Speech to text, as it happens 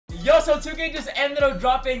Yo, so 2K just ended up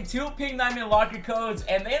dropping 2 Pink Diamond locker codes,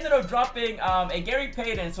 and they ended up dropping a Gary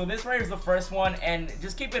Payton. So this right here is the first one, and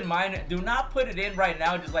just keep in mind, do not put it in right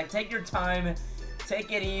now. Just like take your time,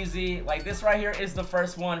 take it easy. Like this right here is the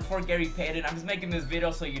first one for Gary Payton. I'm just making this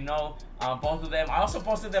video so you know both of them. I also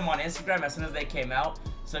posted them on Instagram as soon as they came out.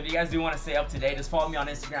 So if you guys do want to stay up to date, just follow me on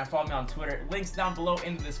Instagram, follow me on Twitter. Links down below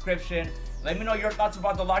in the description. Let me know your thoughts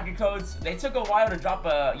about the locker codes. They took a while to drop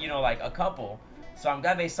like a couple. So I'm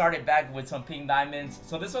glad they started back with some Pink Diamonds.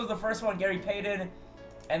 So this was the first one, Gary Payton.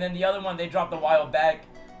 And then the other one they dropped a while back,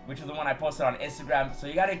 which is the one I posted on Instagram. So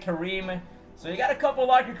you got a Kareem. So you got a couple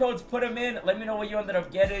locker codes, put them in. Let me know what you ended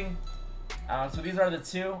up getting. So these are the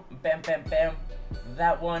two. Bam, bam, bam.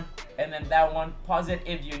 That one. And then that one. Pause it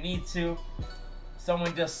if you need to.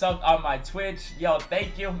 Someone just subbed on my Twitch. Yo,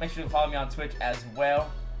 thank you. Make sure to follow me on Twitch as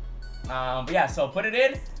well. But yeah, so put it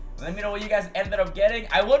in. Let me know what you guys ended up getting.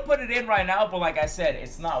 I would put it in right now, but like I said,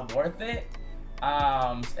 it's not worth it.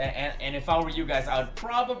 And if I were you guys, I would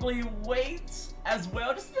probably wait as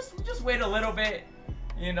well. Just wait a little bit.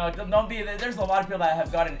 You know, don't be. There's a lot of people that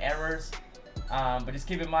have gotten errors. But just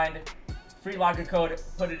keep in mind, free locker code,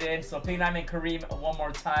 put it in. So Pink Diamond Kareem one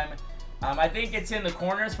more time. I think it's in the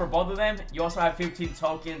corners for both of them. You also have 15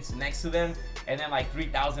 tokens next to them, and then like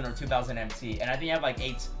 3,000 or 2,000 MT. And I think you have like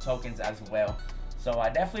 8 tokens as well. So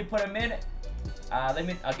I definitely put them in. Let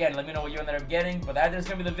me know what you ended up getting. But that is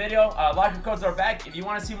gonna be the video. Locker codes are back. If you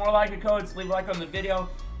want to see more locker codes, leave a like on the video.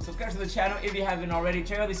 Subscribe to the channel if you haven't already.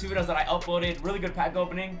 Check out these 2 videos that I uploaded. Really good pack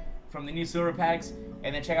opening from the new silver packs.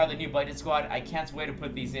 And then check out the new budget squad. I can't wait to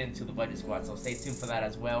put these into the budget squad. So stay tuned for that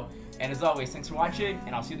as well. And as always, thanks for watching,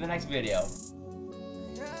 and I'll see you in the next video.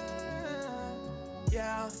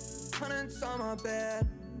 Yeah, hundreds on my bed,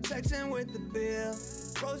 flexing with the bill.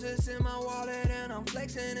 Roses in my wallet and I'm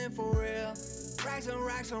flexing it for real. Racks and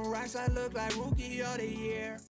racks and racks, I look like rookie of the year.